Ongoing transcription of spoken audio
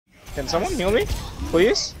Can someone heal me,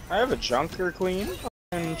 please? I have a junker queen.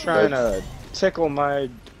 I'm trying to tickle my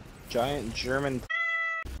giant German.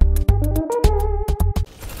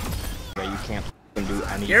 Yeah, you can't do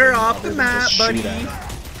anything. You're off the map, buddy.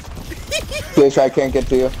 Fish, I can't get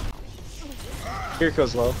to you. Here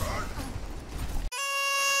goes low.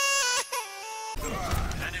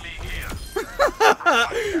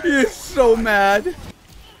 You're so mad.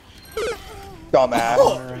 Dumbass.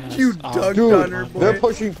 Oh, you dunked Dude, on her, boy. they're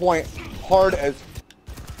pushing point hard as.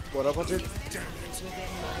 What up, Hunter?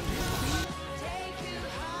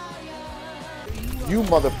 You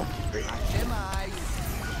motherfucker.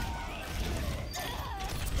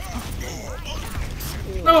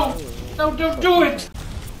 No! No, don't do it!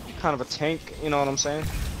 Kind of a tank, you know what I'm saying?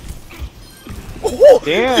 Oh,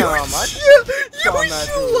 Damn, you I love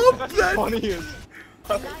That's that. funny as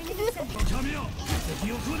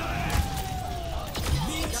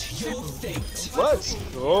Let's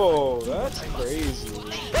go, that's crazy.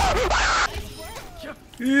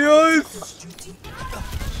 Yes!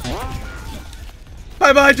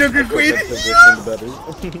 Bye-bye, Joker Queen! Positioned better.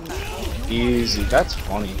 Easy, that's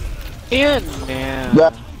funny. Man.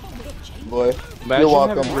 Yeah. Boy. Imagine You're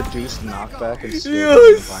welcome. having reduced knockback and still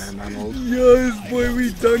Yes! environmental. Yes, boy,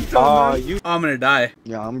 we dunked on them. I'm gonna die.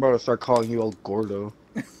 Yeah, I'm about to start calling you El Gordo.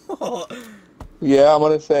 Yeah, I'm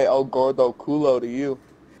gonna say El Gordo Culo to you.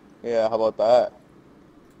 Yeah, how about that?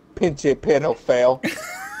 Pinche pedo fail.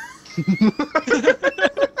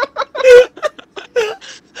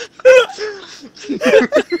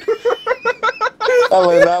 I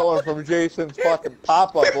learned that one from Jason's fucking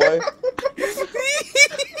papa, boy.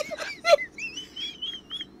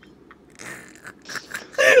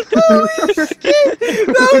 Holy shit!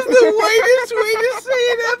 That was the whitest way to say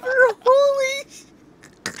it ever! Holy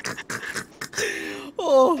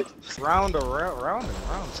oh. Round and round,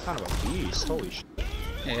 it's kind of a beast, holy shit.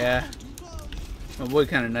 Yeah. My boy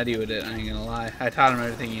kinda nutty with it, I ain't gonna lie. I taught him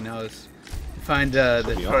everything he knows. Find the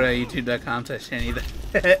youtube.com/Sanythe.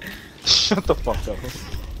 Shut the fuck up. Is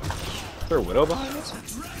there a widow behind us?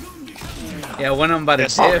 Yeah, one of them about a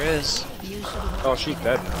Yes, there diff. is. Oh, she's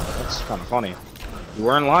dead now. That's kind of funny. You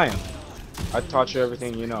weren't lying. I taught you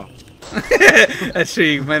everything you know. That's true,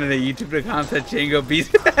 you can find it at youtube.com/Chango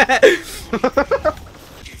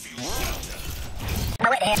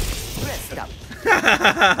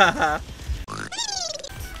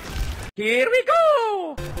Here we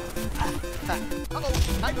go!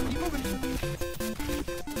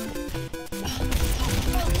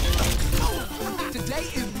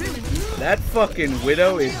 That fucking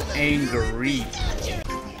widow is angry.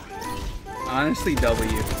 Honestly,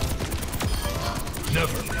 W.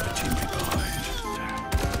 Never leave a teammate behind.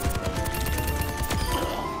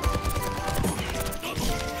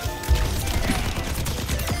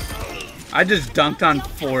 I just dunked on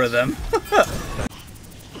 4 of them.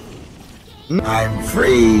 I'm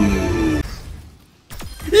free.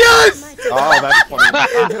 Yes! Oh, that's funny.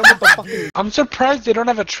 Hit him with the fucking... I'm surprised they don't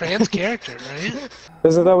have a trans character, right?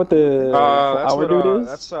 Isn't that what the that's our what, dude is?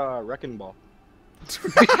 That's Wrecking Ball.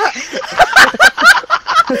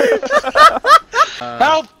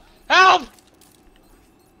 Help! Help!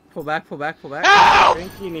 Pull back, pull back, pull back. Help! I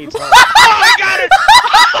think he needs help. Oh, I got it!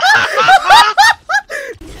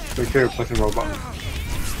 Take care, fucking robot.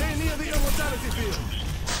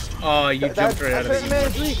 Oh, you jumped right out of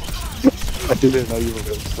the I didn't know you were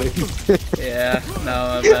gonna sleep. Yeah,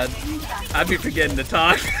 no, my bad. I'd be forgetting to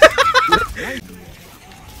talk. Yeah!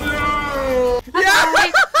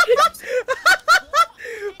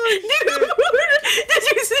 Did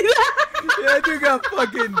you see that? Yeah, that dude got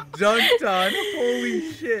fucking dunked on.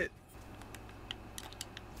 Holy shit.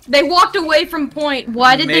 They walked away from point.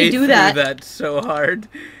 Why did they do that? That so hard.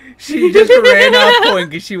 She just ran off point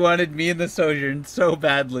because she wanted me in the Sojourn so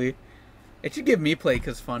badly. It should give me play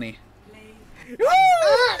because funny.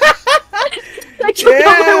 I choked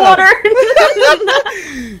on my water.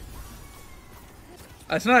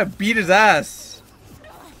 That's not, I beat his ass.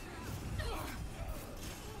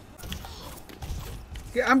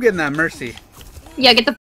 Yeah, I'm getting that mercy. Yeah, get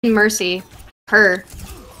the mercy. Her.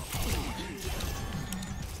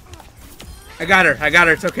 I got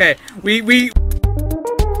her, it's okay. We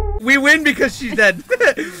win because she's dead.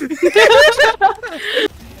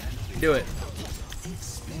 Do it.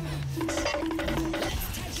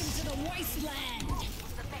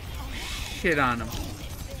 Shit on him.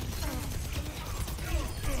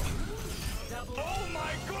 Oh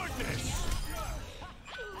my goodness!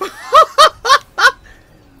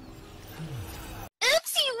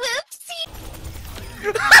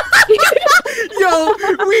 Yo,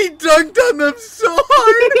 we dunked on them so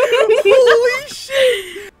hard. Holy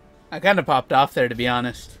shit. I kind of popped off there, to be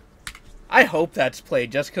honest. I hope that's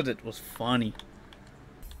played just because it was funny.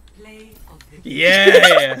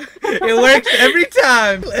 Yeah! It works every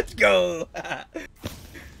time! Let's go!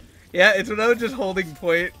 Yeah, it's when I was just holding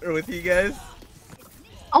point or with you guys.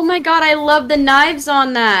 Oh my god, I love the knives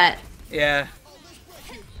on that. Yeah.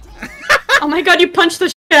 Oh my god, you punched the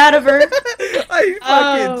shit out of her. I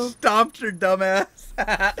fucking stomped her dumbass.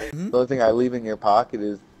 The only thing I leave in your pocket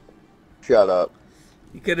is... Shut up.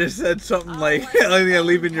 You could have said something like, the only thing I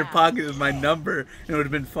leave in your pocket is my number, and it would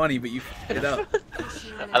have been funny, but you f***ed it up.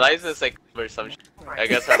 I like to say or some shit. I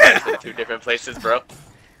guess our minds in 2 different places, bro.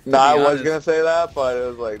 No, I was honest. gonna say that, but it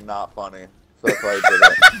was like not funny. So that's why I did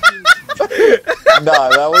it. Nah,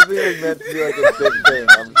 that wasn't even meant to be like a big thing.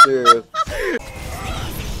 I'm serious.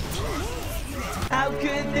 How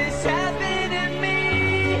could this happen to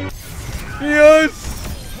me? Yes!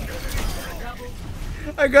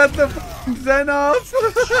 I got the Zen off!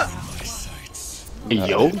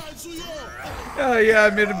 Yo. Oh yeah, I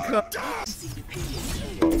made him come.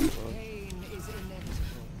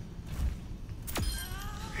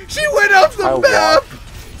 She went off the map!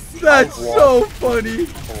 That's so funny!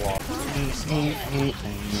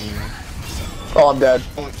 Oh, I'm dead.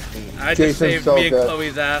 I just Jason's saved so me and good.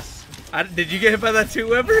 Chloe's ass. Did you get hit by that too,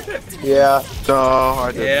 Weber? Yeah. No,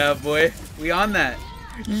 I didn't. Yeah, boy. We on that.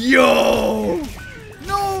 Yo!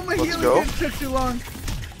 No, my Let's healing go. didn't took too long.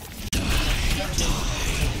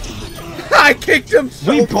 I kicked him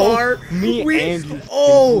so We far. both, me and you,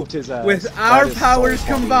 oh, whooped his ass. with That our is so powers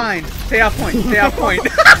funny. combined. Stay off point. Stay off point.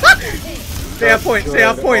 Stay off point. Stay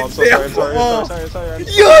off point. Oh, I'm so Stay sorry, off point. sorry.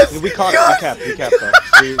 Yes! We caught Yes! We capped though.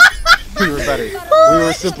 We were better. We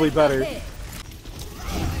were simply better.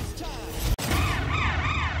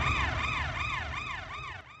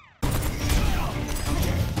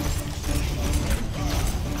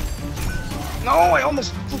 No, I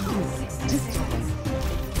almost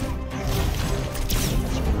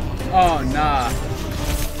Oh, nah.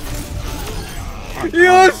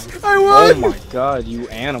 Yes! I Oh won! my god, you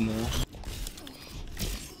animal.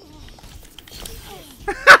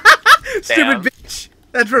 Stupid bitch!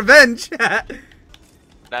 That's revenge!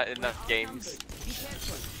 Not enough games.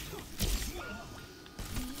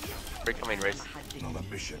 We're coming, Riz. On a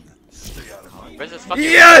mission. Stay out of my Riz is fucking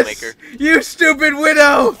Yes! maker. You stupid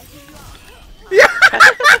widow!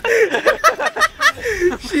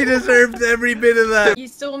 She deserved every bit of that. You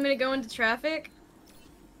still want me to go into traffic?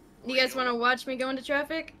 You guys want to watch me go into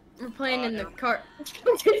traffic? We're playing in the car.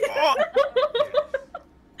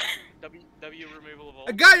 W removal of all.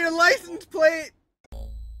 I got your license plate!